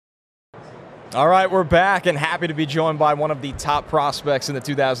All right, we're back and happy to be joined by one of the top prospects in the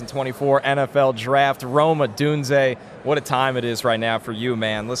 2024 NFL Draft, Rome Odunze. What a time it is right now for you,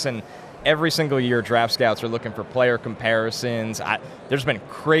 man. Listen, every single year draft scouts are looking for player comparisons. There's been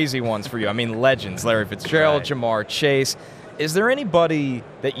crazy ones for you. I mean, legends, Larry Fitzgerald, Right. Jamar Chase. Is there anybody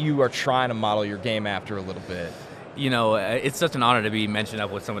that you are trying to model your game after a little bit? You know, it's such an honor to be mentioned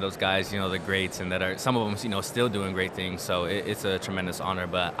up with some of those guys, you know, the greats, and that are some of them, you know, still doing great things. So it's a tremendous honor.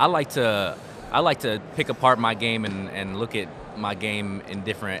 But I like to pick apart my game and look at my game in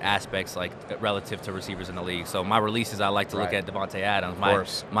different aspects, like relative to receivers in the league. So my releases, I like to look at Devontae Adams.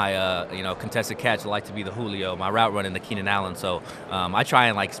 My you know, contested catch, I like to be the Julio. My route running, the Keenan Allen. So I try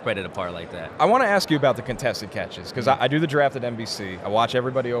and like spread it apart like that. I want to ask you about the contested catches because I do the draft at NBC. I watch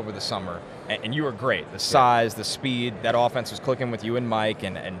everybody over the summer, and you were great. The size, the speed, that offense was clicking with you and Mike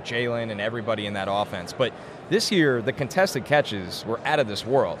and Jalen and everybody in that offense. But this year, the contested catches were out of this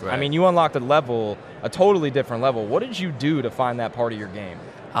world. Right. I mean, you unlocked a totally different level. What did you do to find that part of your game?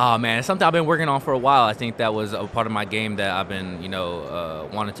 Oh, man, it's something I've been working on for a while. I think that was a part of my game that I've been, you know,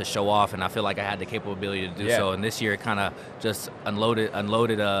 wanted to show off, and I feel like I had the capability to do so. And this year, it kind of just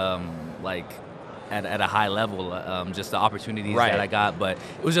unloaded, like, at a high level, just the opportunities that I got. But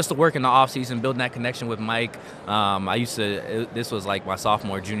it was just the work in the offseason, building that connection with Mike. This was like my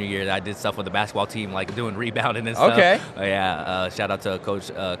sophomore, junior year that I did stuff with the basketball team, like doing rebounding and stuff. Okay. Shout out to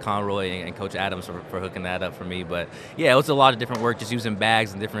Coach Conroy and Coach Adams for hooking that up for me. But yeah, it was a lot of different work, just using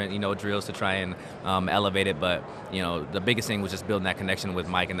bags and different, you know, drills to try and elevate it. But, you know, the biggest thing was just building that connection with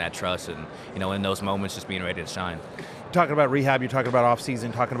Mike and that trust, and, you know, in those moments, just being ready to shine. Talking about rehab, you're talking about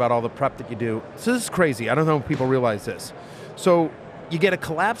off-season, talking about all the prep that you do. So this is crazy. I don't know if people realize this. So you get a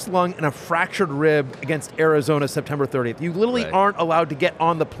collapsed lung and a fractured rib against Arizona September 30th. You literally aren't allowed to get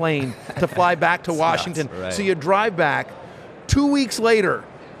on the plane to fly back to Washington. So you drive back. 2 weeks later,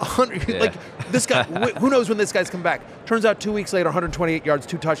 like this guy, who knows when this guy's come back? Turns out 2 weeks later, 128 yards,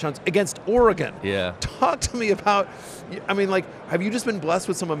 2 touchdowns against Oregon. Yeah. Talk to me about, I mean, like, have you just been blessed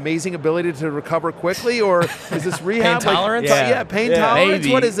with some amazing ability to recover quickly, or is this rehab? Pain tolerance? Pain tolerance.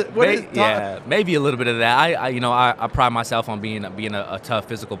 Maybe. What is it? Maybe a little bit of that. I pride myself on being a tough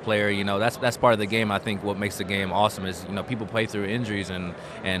physical player. You know, that's part of the game. I think what makes the game awesome is, you know, people play through injuries, and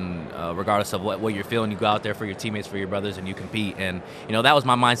regardless of what you're feeling, you go out there for your teammates, for your brothers, and you compete. And, you know, that was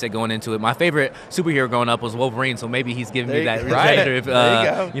my mindset going into it. My favorite superhero growing up was Wolverine, so maybe he's giving me that ability.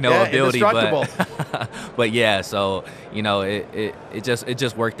 But yeah, so, you know, it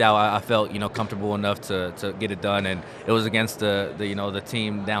just worked out. I felt, you know, comfortable enough to get it done, and it was against the you know, the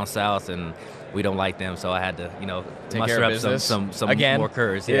team down south, and we don't like them, so I had to, you know, muster up some more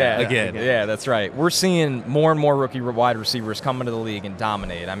courage. Yeah, that's right. We're seeing more and more rookie wide receivers come into the league and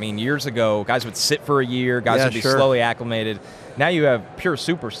dominate. I mean, years ago, guys would sit for a year, guys would be slowly acclimated. Now you have pure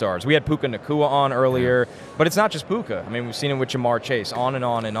superstars. We had Puka Nacua on earlier, but it's not just Puka. I mean, we've seen it with Jamar Chase, on and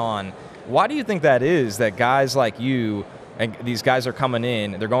on and on. Why do you think that is, that guys like you, and these guys are coming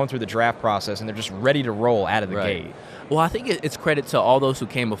in, they're going through the draft process, and they're just ready to roll out of the gate? Well, I think it's credit to all those who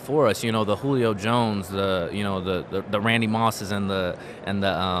came before us. You know, the Julio Jones, the Randy Mosses, and the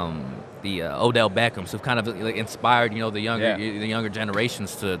Odell Beckhams, who've kind of inspired, you know, the younger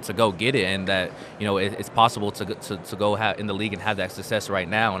generations to go get it, and that, you know, it's possible to go in the league and have that success right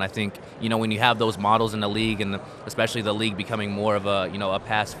now. And I think, you know, when you have those models in the league, and especially the league becoming more of a, you know, a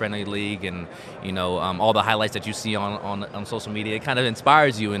pass-friendly league, and, you know, all the highlights that you see on social media, it kind of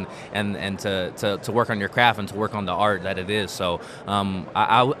inspires you and to work on your craft and to work on the art that it is. So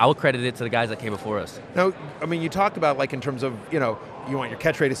I would credit it to the guys that came before us. Now, I mean, you talked about, like, in terms of, you know, you want your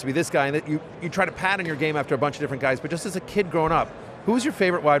catch radius to be this guy, and that you try to pattern your game after a bunch of different guys. But just as a kid growing up, who was your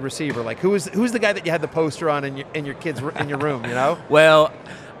favorite wide receiver? Like, who's the guy that you had the poster on in your kids in your room? You know. Well,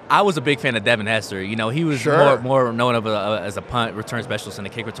 I was a big fan of Devin Hester. You know, he was more known as a punt return specialist and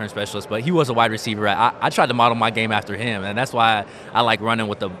a kick return specialist, but he was a wide receiver. I tried to model my game after him, and that's why I like running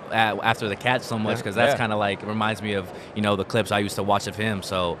with after the catch so much, because that's kind of like reminds me of, you know, the clips I used to watch of him.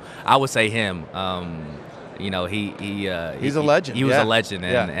 So I would say him. You know, he's a legend. He was a legend,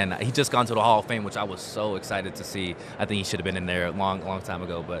 and he just gone to the Hall of Fame, which I was so excited to see. I think he should have been in there a long time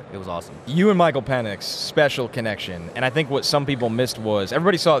ago, but it was awesome. You and Michael Penix, special connection. And I think what some people missed was,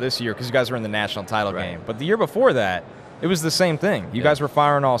 everybody saw it this year because you guys were in the national title game. But the year before that, it was the same thing. You guys were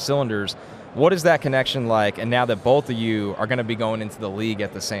firing all cylinders. What is that connection like? And now that both of you are going to be going into the league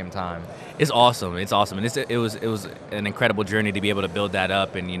at the same time, it's awesome. It's awesome, and it was an incredible journey to be able to build that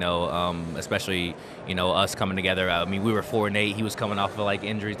up, and especially us coming together. I mean, we were 4-8. He was coming off of like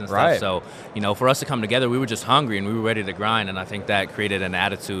injuries and stuff. Right. So for us to come together, we were just hungry and we were ready to grind, and I think that created an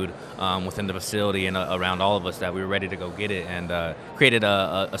attitude within the facility and around all of us that we were ready to go get it, and created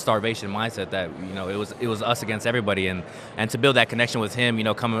a starvation mindset that it was us against everybody, and to build that connection with him,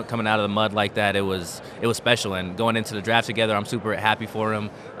 coming out of the mud like that, it was special. And going into the draft together, I'm super happy for him.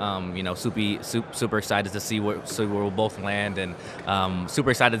 Super excited to see where we'll both land, and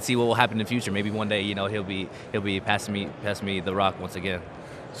super excited to see what will happen in the future. Maybe one day, he'll be passing me the rock once again.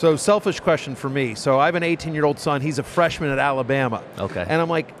 So, selfish question for me. So I have an 18-year-old son. He's a freshman at Alabama. Okay. And I'm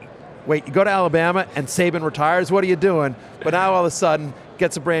like, wait, you go to Alabama and Saban retires? What are you doing? But now all of a sudden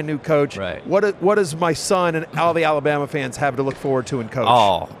gets a brand new coach. Right. What does my son and all the Alabama fans have to look forward to in coach?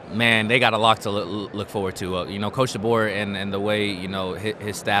 Oh man, they got a lot to look forward to. Coach DeBoer and the way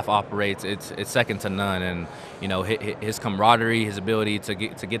his staff operates, it's second to none. And his camaraderie, his ability to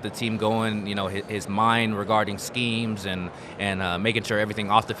get the team going. His mind regarding schemes and making sure everything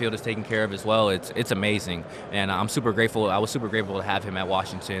off the field is taken care of as well. It's amazing, and I'm super grateful. I was super grateful to have him at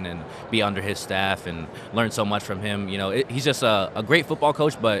Washington and be under his staff and learn so much from him. He's just a great football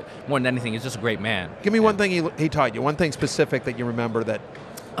coach, but more than anything, he's just a great man. Give me one thing he taught you. One thing specific that you remember that.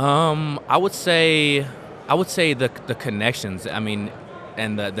 I would say the connections. I mean,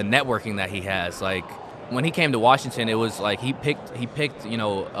 and the networking that he has. Like when he came to Washington, it was like he picked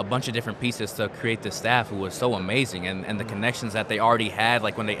a bunch of different pieces to create this staff who was so amazing, and the connections that they already had,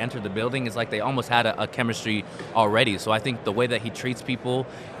 like when they entered the building, is like they almost had a chemistry already. So I think the way that he treats people,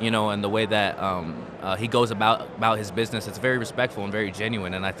 and the way that he goes about his business, it's very respectful and very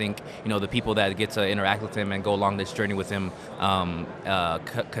genuine. And I think the people that get to interact with him and go along this journey with him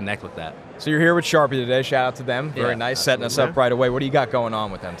connect with that. So you're here with Sharpie today. Shout out to them. Very nice, setting us up right away. What do you got going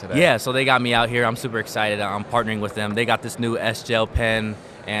on with them today? Yeah, so they got me out here. I'm super excited. I'm partnering with them. They got this new S-Gel pen,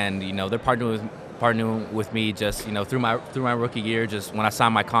 and they're partnering with me just through my rookie year. Just when I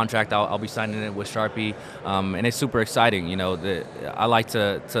sign my contract, I'll be signing it with Sharpie, and it's super exciting. I like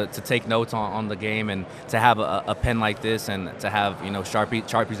to take notes on the game, and to have a pen like this, and to have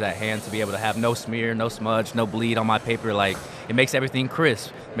Sharpies at hand, to be able to have no smear, no smudge, no bleed on my paper. Like, it makes everything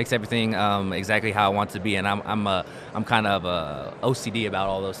crisp, makes everything exactly how I want it to be. And I'm kind of OCD about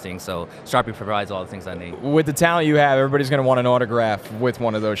all those things. So Sharpie provides all the things I need. With the talent you have, everybody's going to want an autograph with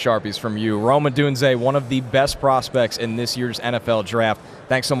one of those Sharpies from you. Rome Odunze, one of the best prospects in this year's NFL draft.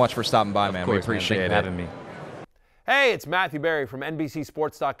 Thanks so much for stopping by, man. We appreciate it. Thanks for having me. Hey, it's Matthew Berry from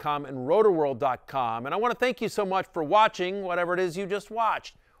NBCSports.com and RotorWorld.com, and I want to thank you so much for watching whatever it is you just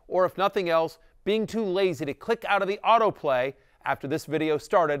watched, or if nothing else, being too lazy to click out of the autoplay after this video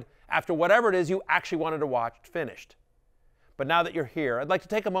started, after whatever it is you actually wanted to watch finished. But now that you're here, I'd like to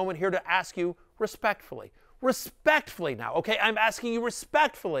take a moment here to ask you respectfully now, okay? I'm asking you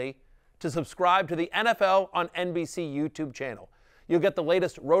respectfully to subscribe to the NFL on NBC YouTube channel. You'll get the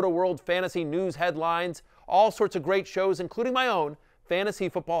latest Roto-World fantasy news headlines, all sorts of great shows, including my own Fantasy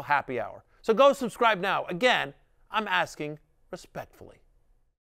Football Happy Hour. So go subscribe now. Again, I'm asking respectfully.